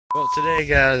Well, today,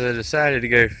 guys, I decided to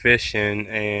go fishing,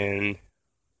 and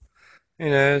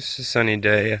it's a sunny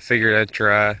day. I figured I'd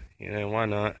try. Why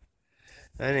not?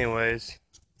 Anyways,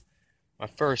 my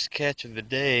first catch of the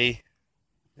day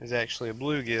is actually a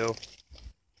bluegill.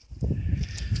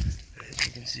 As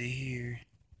you can see here,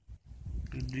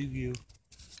 a bluegill.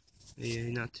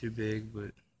 Yeah, not too big,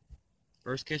 but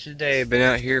first catch of the day. I've been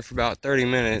out here for about 30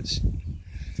 minutes.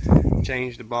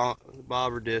 Changed the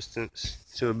bobber distance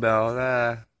to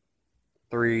about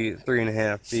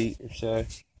 3.5 feet or so.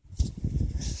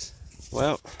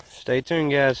 Well, stay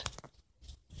tuned, guys.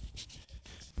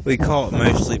 We caught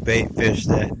mostly bait fish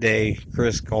that day.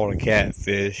 Chris caught a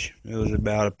catfish. It was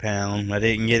about a pound. I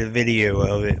didn't get a video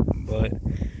of it, but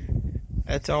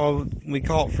that's all we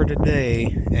caught for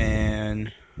today.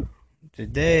 And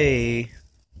today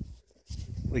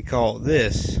we caught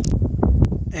this.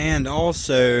 And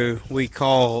also I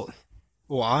caught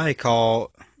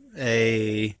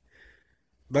a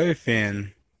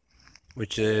bowfin,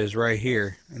 which is right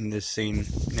here in this scene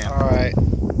now. Alright,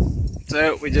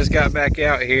 so we just got back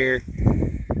out here,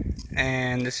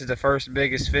 and this is the first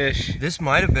biggest fish. This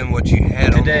might have been what you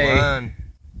had today. On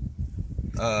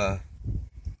the line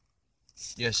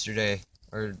yesterday.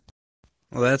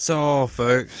 Well, that's all,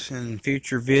 folks. In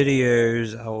future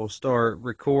videos, I will start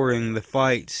recording the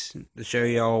fights to show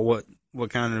y'all what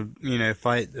kind of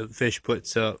fight the fish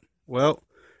puts up. Well,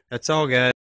 that's all,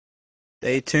 guys.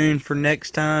 Stay tuned for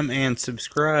next time and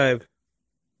subscribe.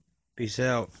 Peace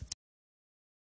out.